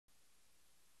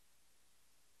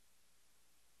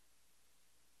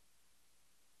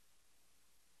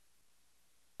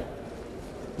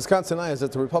WisconsinEye is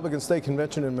at the Republican State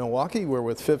Convention in Milwaukee. We're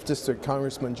with 5th District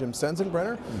Congressman Jim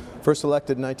Sensenbrenner, first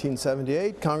elected in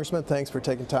 1978. Congressman, thanks for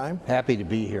taking time. Happy to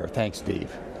be here. Thanks,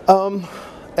 Steve.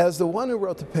 As the one who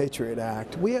wrote the Patriot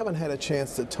Act, we haven't had a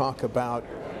chance to talk about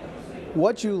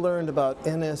what you learned about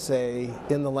NSA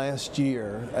in the last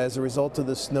year as a result of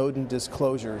the Snowden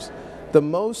disclosures. The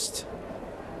most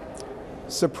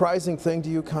surprising thing to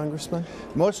you, Congressman?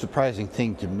 The most surprising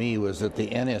thing to me was that the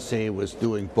NSA was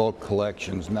doing bulk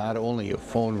collections, not only of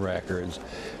phone records,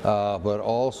 but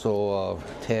also of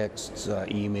texts,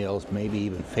 emails, maybe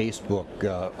even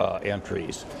Facebook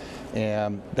entries.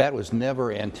 And that was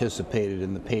never anticipated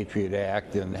in the Patriot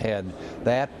Act, and had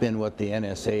that been what the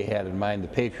NSA had in mind, the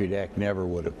Patriot Act never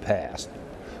would have passed.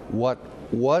 What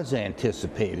was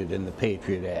anticipated in the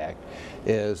Patriot Act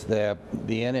is that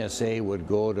the NSA would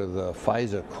go to the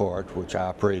FISA court, which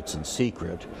operates in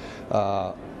secret,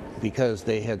 because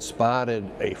they had spotted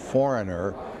a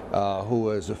foreigner who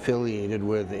was affiliated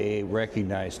with a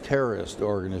recognized terrorist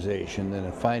organization, and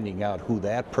in finding out who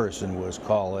that person was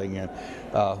calling and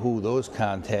who those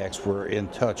contacts were in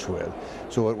touch with.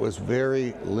 So it was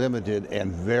very limited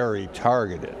and very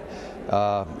targeted.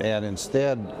 And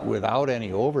instead, without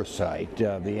any oversight, the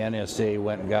NSA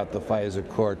went and got the FISA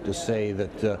court to say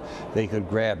that they could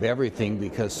grab everything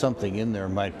because something in there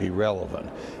might be relevant.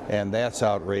 And that's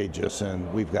outrageous,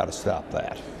 and we've got to stop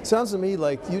that. Sounds to me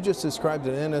like you just described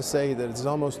an NSA that is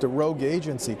almost a rogue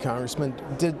agency, Congressman.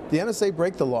 Did the NSA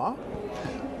break the law?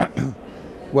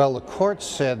 Well, the court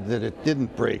said that it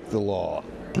didn't break the law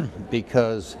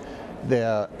because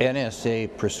the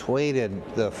NSA persuaded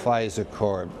the FISA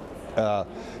court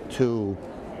to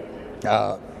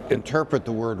interpret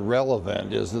the word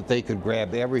relevant is that they could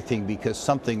grab everything because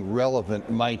something relevant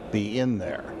might be in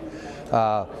there.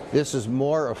 This is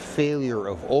more a failure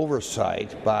of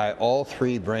oversight by all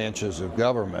three branches of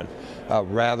government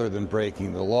rather than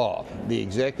breaking the law. The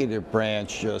executive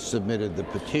branch submitted the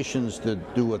petitions to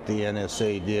do what the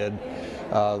NSA did.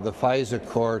 The FISA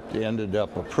court ended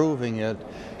up approving it,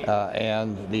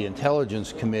 and the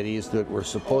intelligence committees that were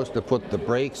supposed to put the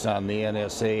brakes on the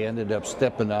NSA ended up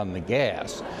stepping on the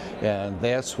gas, and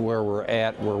that's where we're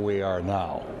at, where we are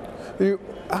now.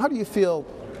 How do you feel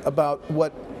about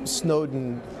what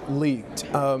Snowden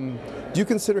leaked? Do you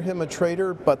consider him a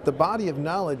traitor? But the body of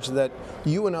knowledge that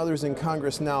you and others in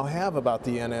Congress now have about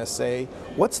the NSA,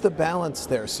 what's the balance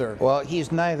there, sir? Well,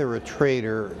 he's neither a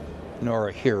traitor nor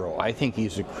a hero. I think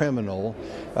he's a criminal.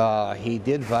 He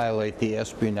did violate the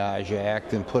Espionage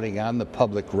Act in putting on the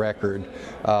public record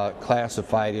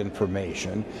classified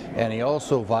information, and he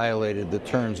also violated the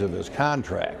terms of his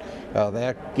contract.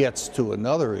 That gets to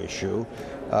another issue,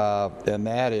 and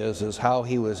that is how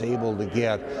he was able to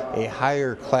get a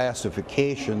higher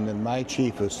classification than my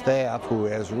chief of staff, who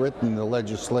has written the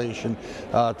legislation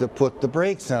to put the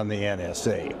brakes on the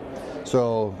NSA.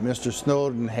 So Mr.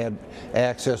 Snowden had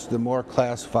access to more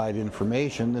classified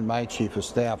information than my chief of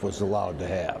staff was allowed to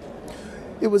have.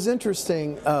 It was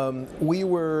interesting.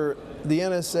 The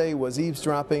NSA was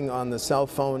eavesdropping on the cell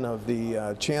phone of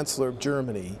the Chancellor of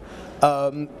Germany.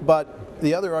 But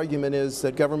the other argument is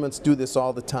that governments do this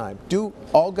all the time. Do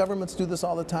all governments do this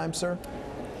all the time, sir?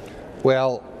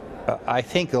 Well, I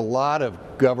think a lot of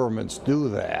governments do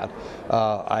that.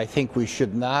 I think we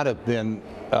should not have been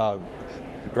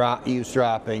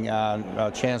eavesdropping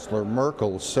on Chancellor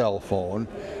Merkel's cell phone.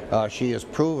 She has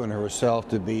proven herself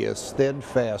to be a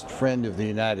steadfast friend of the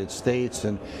United States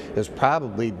and has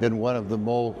probably been one of the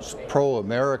most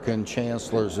pro-American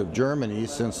chancellors of Germany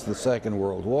since the Second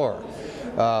World War.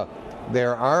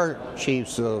 There are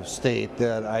chiefs of state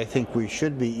that I think we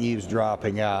should be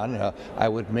eavesdropping on. I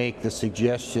would make the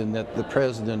suggestion that the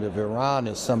president of Iran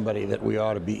is somebody that we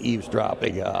ought to be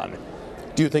eavesdropping on.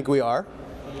 Do you think we are?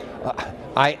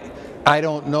 I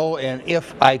don't know, and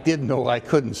if I did know, I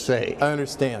couldn't say. I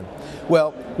understand.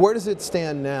 Well, where does it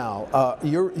stand now?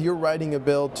 You're writing a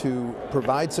bill to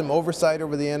provide some oversight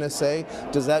over the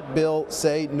NSA. Does that bill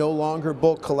say no longer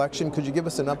bulk collection? Could you give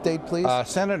us an update, please?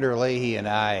 Senator Leahy and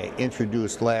I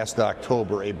introduced last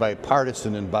October a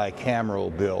bipartisan and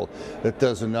bicameral bill that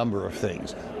does a number of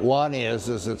things. One is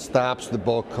it stops the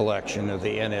bulk collection of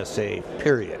the NSA,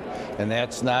 period. And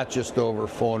that's not just over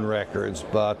phone records,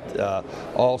 but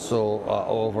also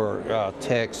over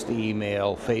text,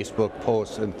 email, Facebook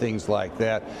posts, and things like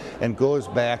that, and goes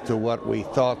back to what we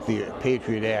thought the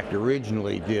Patriot Act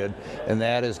originally did, and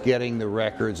that is getting the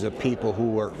records of people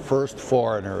who were first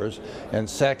foreigners, and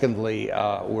secondly,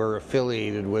 were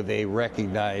affiliated with a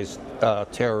recognized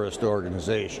terrorist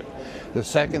organization. The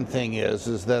second thing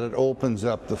is that it opens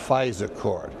up the FISA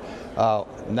court,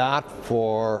 not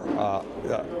for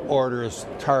orders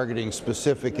targeting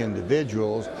specific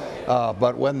individuals,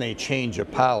 but when they change a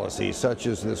policy, such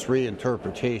as this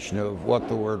reinterpretation of what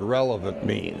the word relevant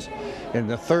means. And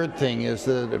the third thing is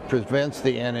that it prevents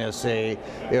the NSA,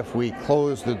 if we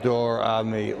close the door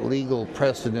on the legal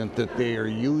precedent that they are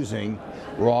using,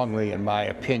 wrongly in my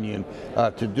opinion,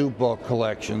 to do bulk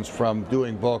collections, from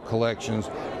doing bulk collections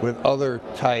with other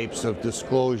types of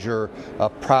disclosure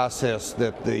process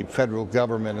that the federal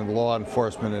government and law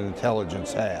enforcement and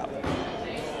intelligence have.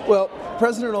 Well,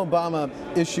 President Obama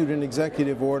issued an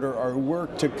executive order or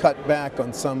worked to cut back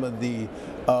on some of the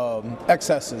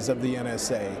excesses of the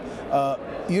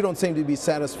NSA. You don't seem to be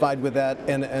satisfied with that,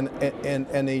 and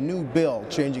a new bill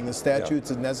changing the statutes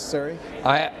is necessary?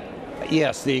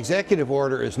 Yes, the executive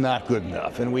order is not good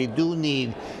enough, and we do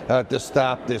need to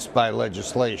stop this by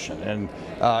legislation. And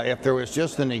if there was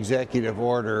just an executive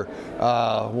order,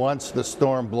 once the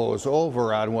storm blows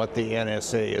over on what the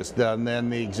NSA has done, then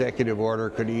the executive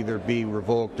order could either be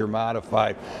revoked or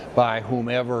modified by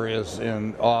whomever is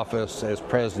in office as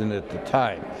president at the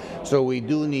time. So we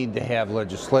do need to have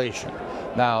legislation.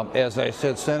 Now, as I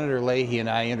said, Senator Leahy and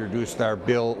I introduced our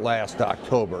bill last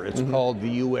October. It's called the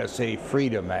USA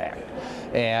Freedom Act.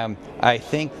 And I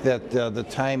think that the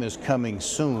time is coming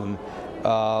soon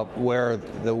where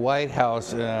the White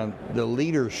House and the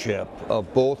leadership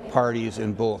of both parties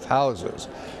in both houses,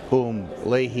 whom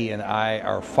Leahy and I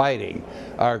are fighting,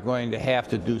 are going to have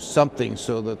to do something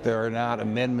so that there are not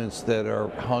amendments that are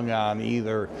hung on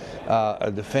either a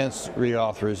Defense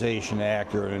Reauthorization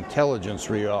Act or an Intelligence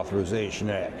Reauthorization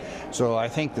Act. So I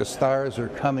think the stars are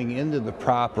coming into the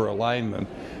proper alignment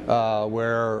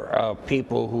where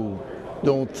people who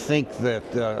don't think that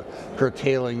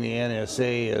curtailing the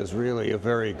NSA is really a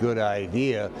very good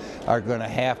idea are going to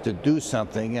have to do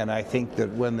something. And I think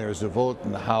that when there's a vote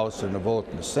in the House and a vote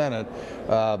in the Senate,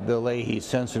 the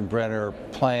Leahy-Sensenbrenner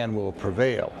plan will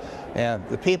prevail. And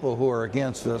the people who are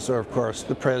against us are, of course,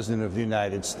 the President of the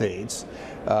United States,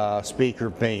 Speaker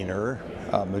Boehner,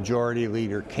 Majority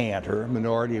Leader Cantor,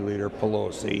 Minority Leader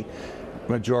Pelosi,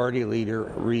 Majority Leader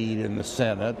Reid in the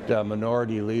Senate,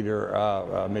 Minority Leader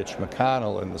Mitch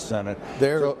McConnell in the Senate.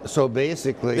 So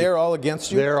basically, they're all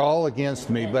against you? They're all against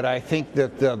me, but I think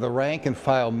that the rank and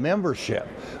file membership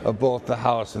of both the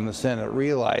House and the Senate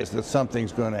realize that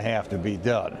something's going to have to be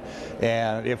done.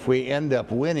 And if we end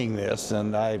up winning this,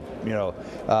 and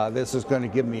this is going to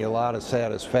give me a lot of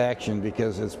satisfaction,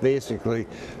 because it's basically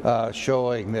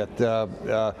showing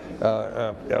that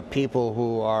people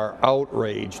who are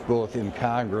outraged, both in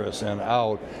Congress and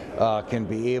out, can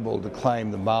be able to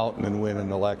climb the mountain and win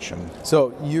an election.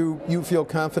 So you feel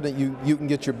confident you can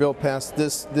get your bill passed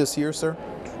this year, sir?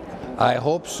 I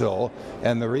hope so.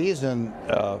 And the reason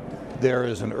there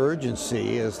is an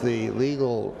urgency is the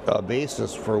legal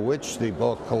basis for which the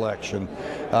bulk collection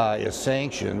is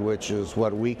sanctioned, which is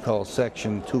what we call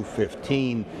Section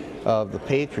 215 of the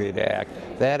Patriot Act.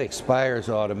 That expires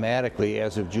automatically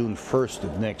as of June 1st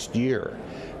of next year.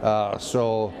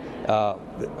 So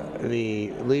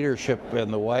the leadership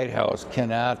in the White House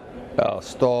cannot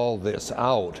stall this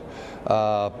out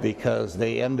because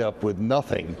they end up with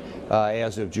nothing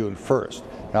as of June 1st.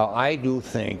 Now, I do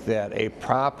think that a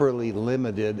properly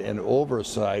limited and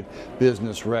oversight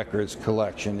business records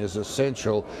collection is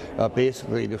essential,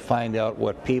 basically to find out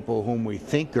what people whom we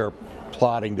think are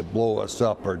plotting to blow us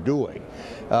up are doing.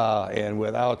 And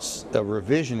without a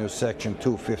revision of Section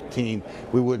 215,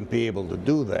 we wouldn't be able to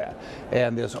do that.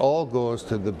 And this all goes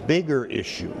to the bigger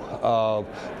issue of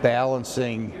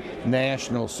balancing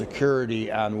national security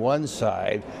on one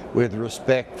side with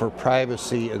respect for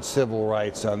privacy and civil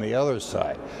rights on the other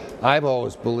side. I've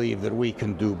always believed that we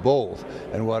can do both,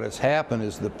 and what has happened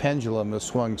is the pendulum has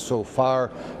swung so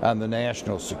far on the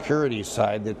national security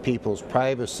side that people's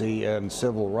privacy and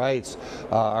civil rights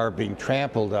are being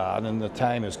trampled on, and the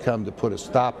time has come to put a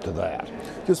stop to that.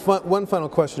 Just one final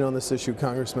question on this issue,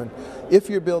 Congressman. If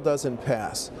your bill doesn't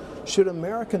pass, should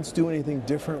Americans do anything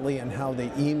differently in how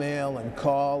they email and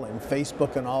call and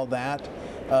Facebook and all that?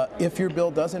 If your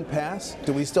bill doesn't pass,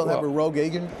 do we still have a rogue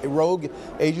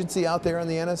agency out there in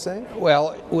the NSA?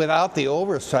 Well, without the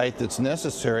oversight that's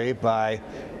necessary by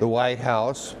the White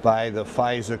House, by the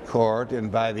FISA court, and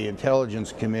by the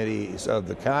intelligence committees of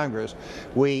the Congress,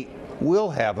 we will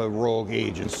have a rogue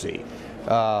agency.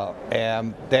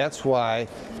 And that's why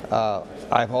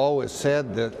I've always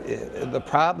said that the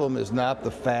problem is not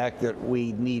the fact that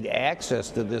we need access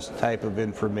to this type of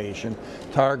information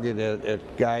targeted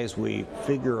at guys we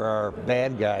figure are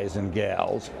bad guys and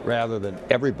gals rather than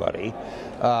everybody.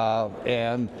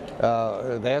 And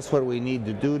that's what we need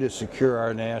to do to secure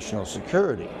our national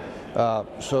security.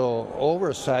 So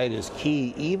oversight is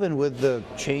key, even with the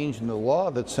change in the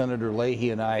law that Senator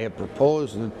Leahy and I have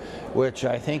proposed, which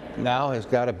I think now has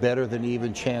got a better than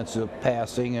even chance of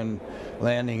passing and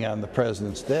landing on the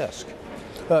president's desk.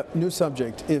 New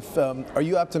subject. Are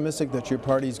you optimistic that your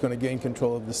party is going to gain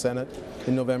control of the Senate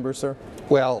in November, sir?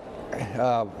 Well,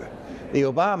 the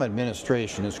Obama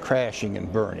administration is crashing and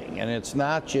burning, and it's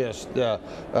not just the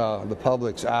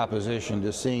public's opposition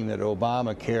to seeing that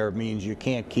Obamacare means you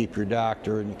can't keep your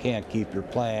doctor and you can't keep your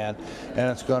plan, and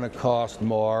it's going to cost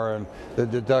more, and the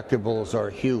deductibles are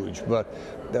huge. But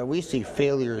we see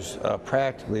failures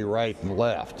practically right and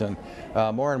left, and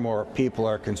more and more people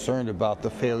are concerned about the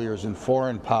failures in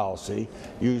foreign policy.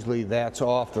 Usually that's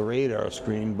off the radar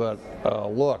screen, but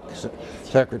look,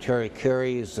 Secretary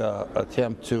Kerry's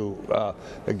attempt to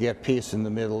get peace in the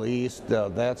Middle East,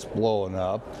 that's blowing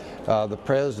up. The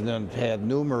president had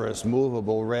numerous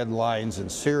movable red lines in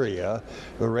Syria.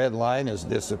 The red line has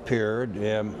disappeared,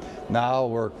 and now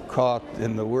we're caught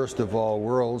in the worst of all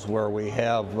worlds, where we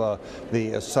have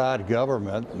the Assad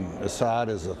government, and Assad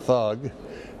is a thug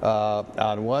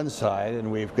on one side,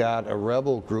 and we've got a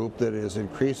rebel group that is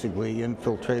increasingly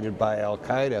infiltrated by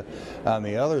Al-Qaeda on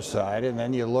the other side. And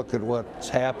then you look at what's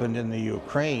happened in the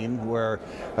Ukraine, where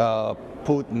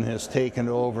Putin has taken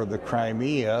over the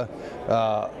Crimea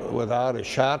without a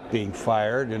shot being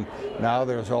fired, and now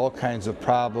there's all kinds of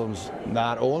problems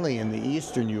not only in the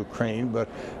eastern Ukraine, but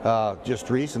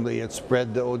just recently it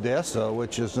spread to Odessa,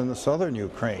 which is in the southern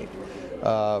Ukraine.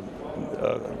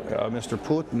 Mr.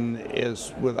 Putin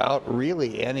is without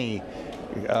really any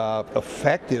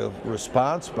effective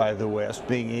response by the West,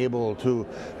 being able to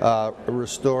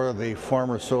restore the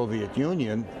former Soviet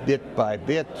Union bit by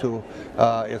bit to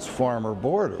its former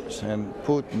borders. And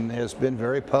Putin has been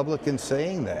very public in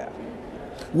saying that.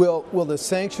 Will the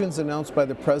sanctions announced by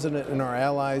the president and our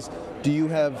allies, do you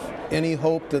have any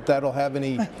hope that that'll have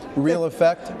any real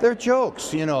effect? They're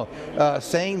jokes, you know,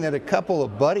 saying that a couple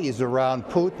of buddies around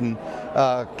Putin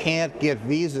can't get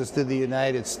visas to the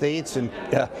United States and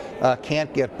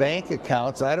can't get bank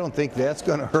accounts. I don't think that's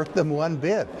going to hurt them one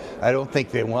bit. I don't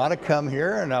think they want to come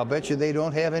here, and I'll bet you they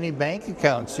don't have any bank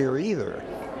accounts here either.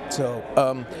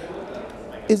 So,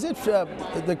 is it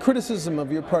the criticism of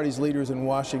your party's leaders in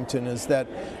Washington is that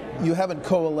you haven't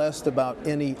coalesced about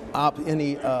any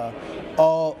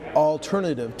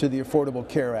alternative to the Affordable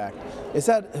Care Act? Is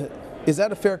that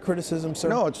a fair criticism, sir?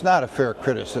 No, it's not a fair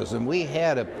criticism. We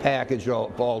had a package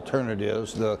of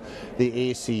alternatives, the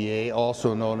ACA,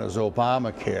 also known as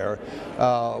Obamacare,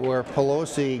 where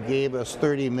Pelosi gave us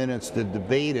 30 minutes to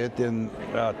debate it in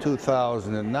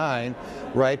 2009,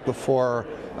 right before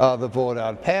the vote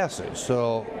on passage.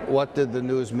 So what did the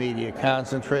news media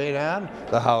concentrate on?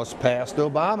 The House passed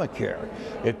Obamacare.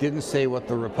 It didn't say what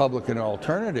the Republican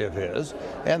alternative is,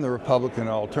 and the Republican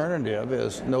alternative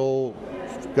is no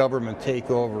government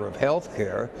takeover of health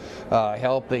care,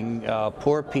 helping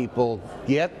poor people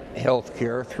get health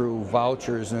care through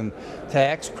vouchers and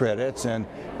tax credits, and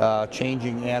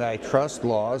changing antitrust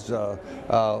laws,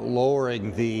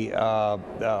 lowering the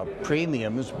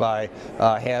premiums by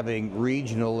having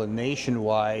regional and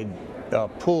nationwide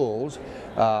pools.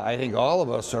 I think all of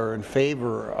us are in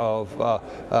favor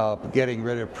of getting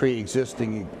rid of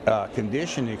pre-existing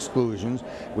condition exclusions.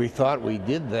 We thought we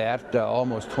did that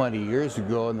almost 20 years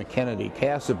ago in the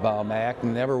Kennedy-Kassebaum Act,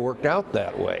 and never worked out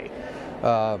that way.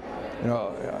 You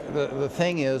know, the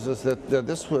thing is that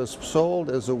this was sold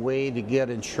as a way to get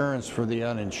insurance for the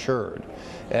uninsured.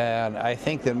 And I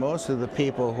think that most of the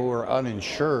people who are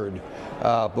uninsured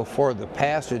before the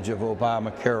passage of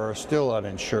Obamacare are still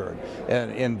uninsured.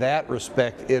 And in that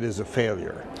respect, it is a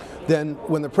failure. Then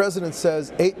when the president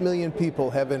says 8 million people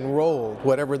have enrolled,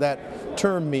 whatever that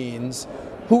term means,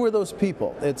 who are those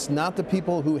people? It's not the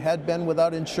people who had been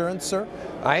without insurance, sir?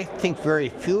 I think very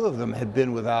few of them had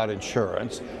been without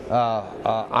insurance.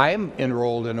 I'm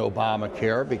enrolled in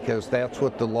Obamacare because that's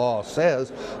what the law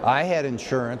says. I had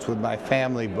insurance with my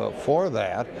family before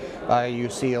that. You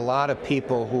see a lot of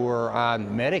people who are on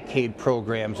Medicaid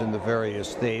programs in the various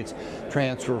states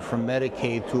transfer from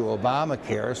Medicaid to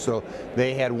Obamacare, so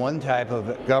they had one type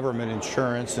of government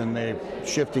insurance and they're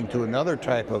shifting to another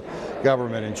type of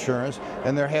government insurance,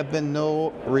 and there have been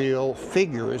no real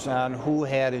figures on who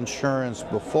had insurance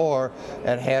before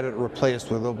and had it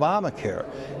replaced with Obamacare.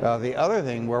 The other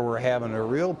thing where we're having a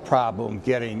real problem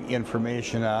getting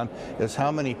information on is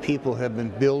how many people have been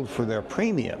billed for their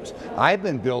premiums. I've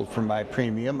been billed for my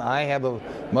premium. I have a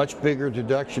much bigger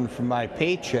deduction from my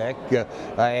paycheck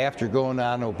after going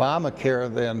on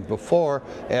Obamacare than before,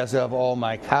 as of all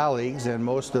my colleagues and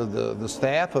most of the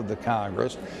staff of the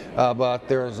Congress. But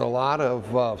there's a lot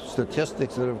of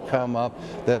statistics that have come up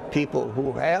that people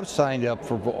who have signed up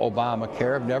for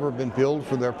Obamacare have never been billed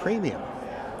for their premium.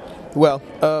 Well,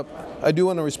 I do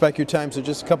want to respect your time, so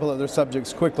just a couple other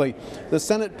subjects quickly. The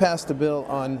Senate passed a bill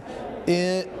on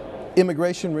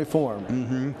immigration reform.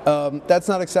 Mm-hmm. That's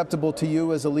not acceptable to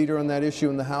you as a leader on that issue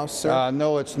in the House, sir?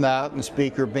 No, it's not, and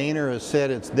Speaker Boehner has said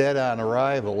it's dead on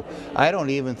arrival. I don't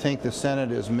even think the Senate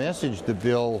has messaged the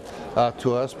bill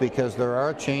to us, because there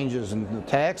are changes in the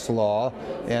tax law,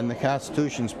 and the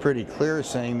Constitution's pretty clear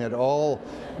saying that all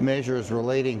measures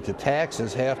relating to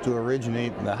taxes have to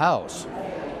originate in the House.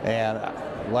 And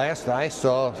last I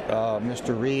saw,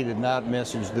 Mr. Reid had not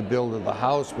messaged the bill to the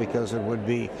House because it would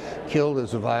be killed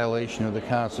as a violation of the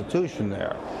Constitution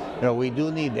there. You know, we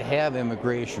do need to have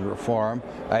immigration reform.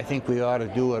 I think we ought to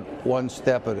do it one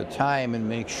step at a time and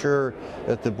make sure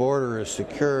that the border is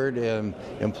secured, and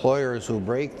employers who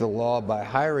break the law by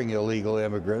hiring illegal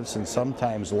immigrants, and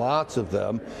sometimes lots of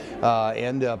them,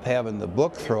 end up having the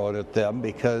book thrown at them,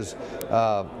 because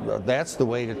that's the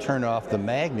way to turn off the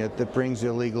magnet that brings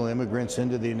illegal immigrants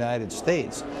into the United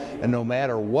States. And no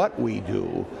matter what we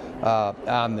do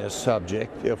on this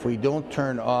subject, if we don't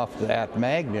turn off that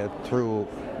magnet through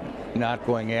not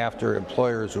going after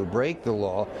employers who break the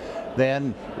law,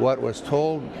 then what was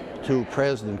told to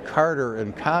President Carter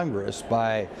in Congress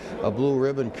by a Blue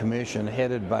Ribbon Commission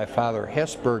headed by Father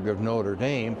Hesburgh of Notre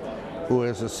Dame, who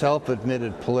is a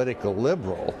self-admitted political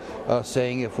liberal,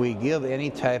 saying if we give any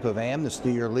type of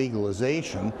amnesty or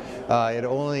legalization, it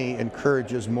only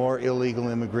encourages more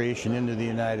illegal immigration into the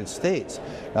United States.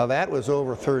 Now, that was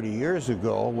over 30 years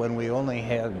ago, when we only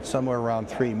had somewhere around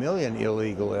 3 million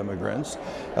illegal immigrants.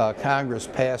 Congress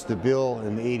passed a bill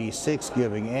in '86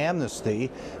 giving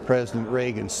amnesty. President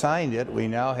Reagan signed it. We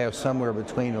now have somewhere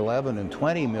between 11 and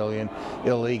 20 million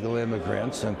illegal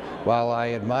immigrants. And while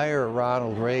I admire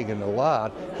Ronald Reagan a lot,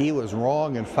 he was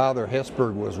wrong and Father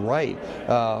Hesburgh was right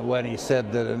when he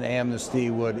said that an amnesty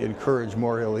would encourage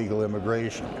more illegal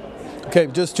immigration. Okay,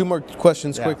 just two more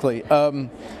questions quickly.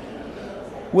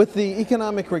 With the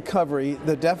economic recovery,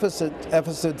 the deficit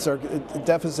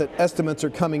estimates are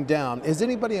coming down. Is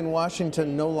anybody in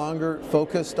Washington no longer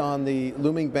focused on the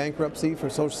looming bankruptcy for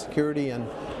Social Security and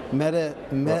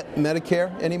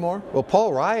Medicare anymore? Well,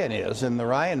 Paul Ryan is, and the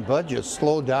Ryan budget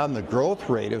slowed down the growth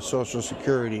rate of Social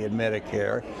Security and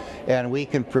Medicare, and we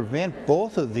can prevent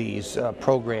both of these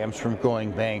programs from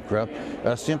going bankrupt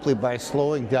simply by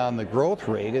slowing down the growth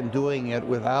rate and doing it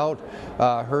without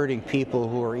hurting people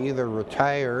who are either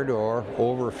retired or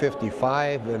over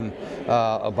 55 and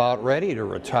about ready to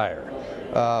retire.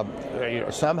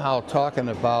 Somehow talking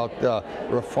about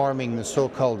reforming the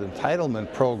so-called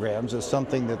entitlement programs is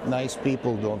something that nice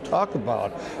people don't talk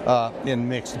about in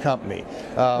mixed company.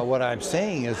 What I'm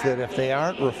saying is that if they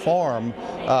aren't reformed,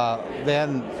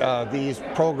 then these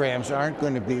programs aren't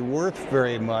going to be worth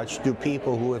very much to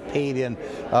people who have paid in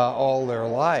all their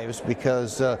lives,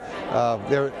 because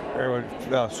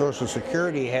Social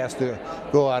Security has to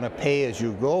go on a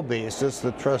pay-as-you-go basis.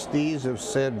 The trustees have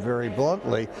said very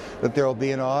bluntly that there will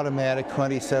be an automatic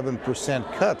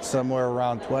 27% cut somewhere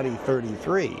around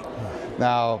 2033.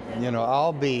 Now, you know,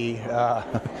 I'll be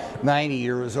 90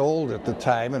 years old at the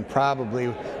time and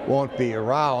probably won't be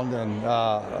around, and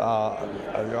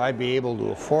I'd be able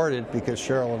to afford it because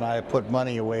Cheryl and I have put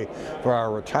money away for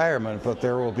our retirement, but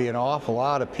there will be an awful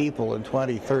lot of people in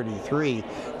 2033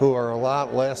 who are a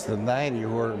lot less than 90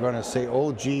 who are going to say,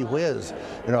 oh, gee whiz,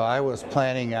 you know, I was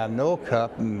planning on no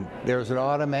cut, and there's an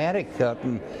automatic cut,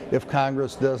 and if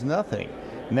Congress does nothing.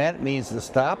 And that means to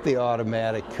stop the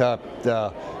automatic cut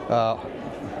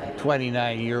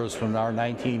 29 years from now, or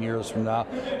 19 years from now,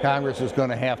 Congress is going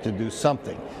to have to do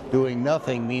something. Doing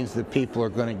nothing means that people are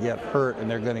going to get hurt, and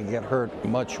they're going to get hurt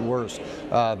much worse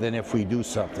than if we do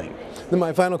something. Then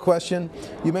my final question,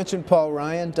 you mentioned Paul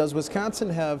Ryan. Does Wisconsin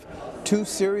have two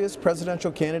serious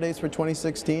presidential candidates for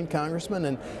 2016, Congressman?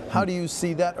 And how do you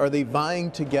see that? Are they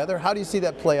vying together? How do you see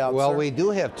that play out, Well, sir? we do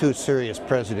have two serious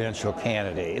presidential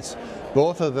candidates.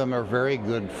 Both of them are very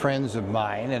good friends of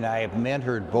mine, and I have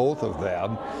mentored both of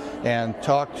them and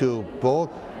talked to both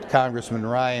Congressman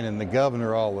Ryan and the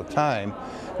governor all the time.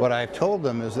 What I've told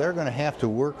them is they're going to have to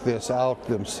work this out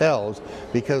themselves,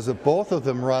 because if both of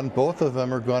them run, both of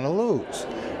them are going to lose.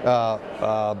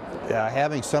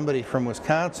 Having somebody from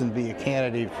Wisconsin be a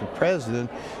candidate for president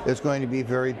is going to be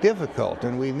very difficult,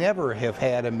 and we never have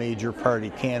had a major party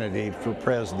candidate for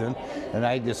president, and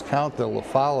I discount the La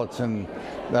Follett's in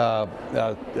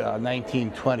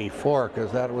 1924,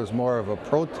 because that was more of a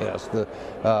protest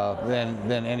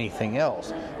than anything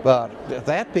else. But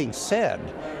that being said,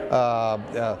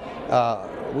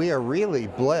 we are really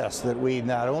blessed that we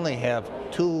not only have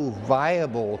two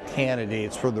viable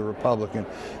candidates for the Republican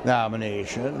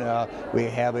nomination. We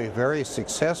have a very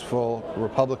successful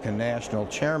Republican National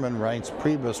Chairman, Reince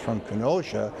Priebus from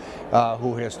Kenosha,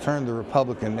 who has turned the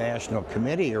Republican National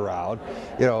Committee around.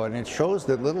 You know, and it shows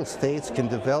that little states can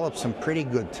develop some pretty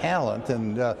good talent.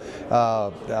 And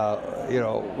you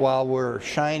know, while we're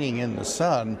shining in the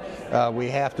sun, we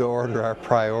have to order our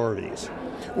priorities.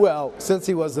 Well, since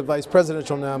he was the vice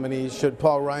presidential nominee, should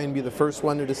Paul Ryan be the first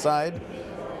one to decide?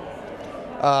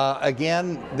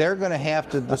 Again, they're going to have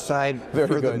to decide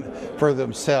for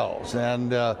themselves,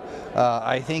 and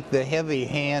I think the heavy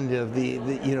hand of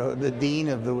the dean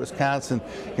of the Wisconsin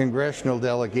Congressional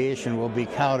delegation will be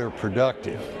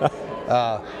counterproductive.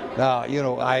 Now, you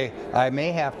know, I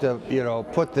may have to, you know,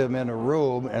 put them in a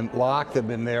room and lock them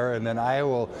in there, and then I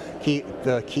will keep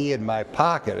the key in my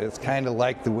pocket. It's kind of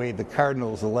like the way the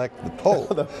Cardinals elect the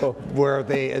Pope, where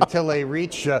they, until they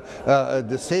reach a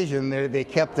decision, they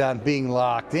kept on being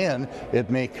locked in. It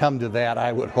may come to that.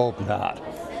 I would hope not.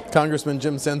 Congressman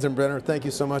Jim Sensenbrenner, thank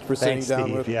you so much for sitting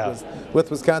down with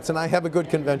WisconsinEye. Have a good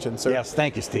convention, sir. Yes,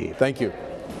 thank you, Steve. Thank you.